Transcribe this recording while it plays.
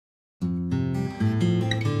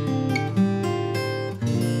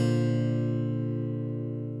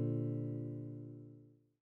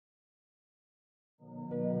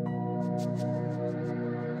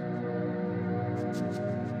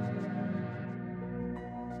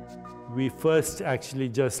we first actually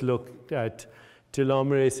just looked at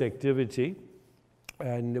telomerase activity,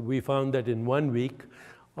 and we found that in 1 week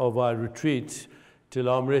of our retreat,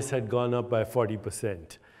 telomerase had gone up by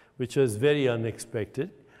 40%, which was very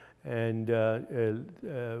unexpected. And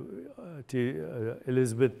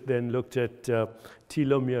Elizabeth then looked at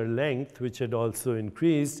telomere length, which had also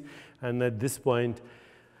increased. And at this point,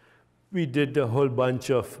 we did a whole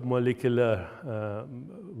bunch of molecular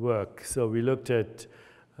work. So we looked at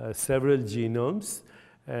several genomes,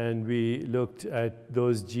 and we looked at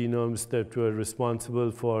those genomes that were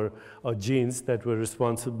responsible for, or genes that were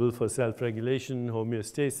responsible for self-regulation,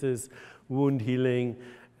 homeostasis, wound healing,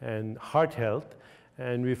 and heart health.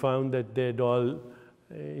 And we found that they'd all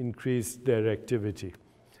increased their activity,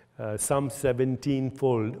 some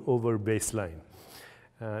 17-fold over baseline.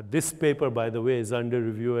 This paper, by the way, is under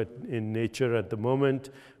review in Nature at the moment.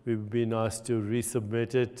 We've been asked to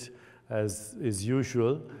resubmit it, as is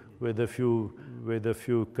usual, with a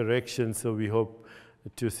few corrections, so we hope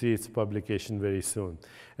to see its publication very soon.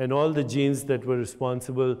 And all the genes that were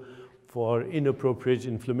responsible for inappropriate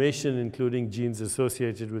inflammation, including genes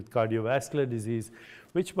associated with cardiovascular disease,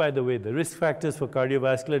 which, by the way, the risk factors for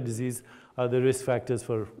cardiovascular disease are the risk factors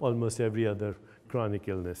for almost every other chronic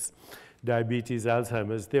illness. Diabetes,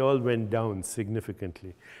 Alzheimer's, they all went down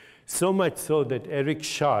significantly. So much so that Eric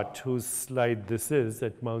Schadt, whose slide this is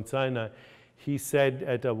at Mount Sinai, he said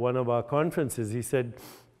at one of our conferences, he said,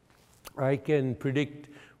 I can predict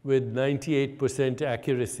with 98%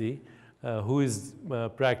 accuracy who is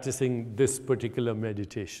practicing this particular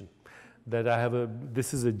meditation. That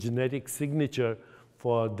this is a genetic signature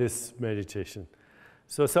for this meditation.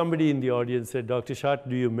 So somebody in the audience said, Dr. Schadt,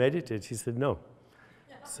 do you meditate? He said, no.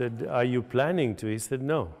 I said, are you planning to? He said,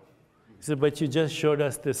 no. He said, but you just showed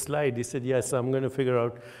us this slide. He said, yes, I'm going to figure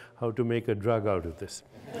out how to make a drug out of this.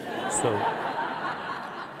 So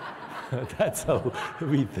that's how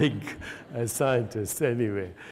we think as scientists anyway.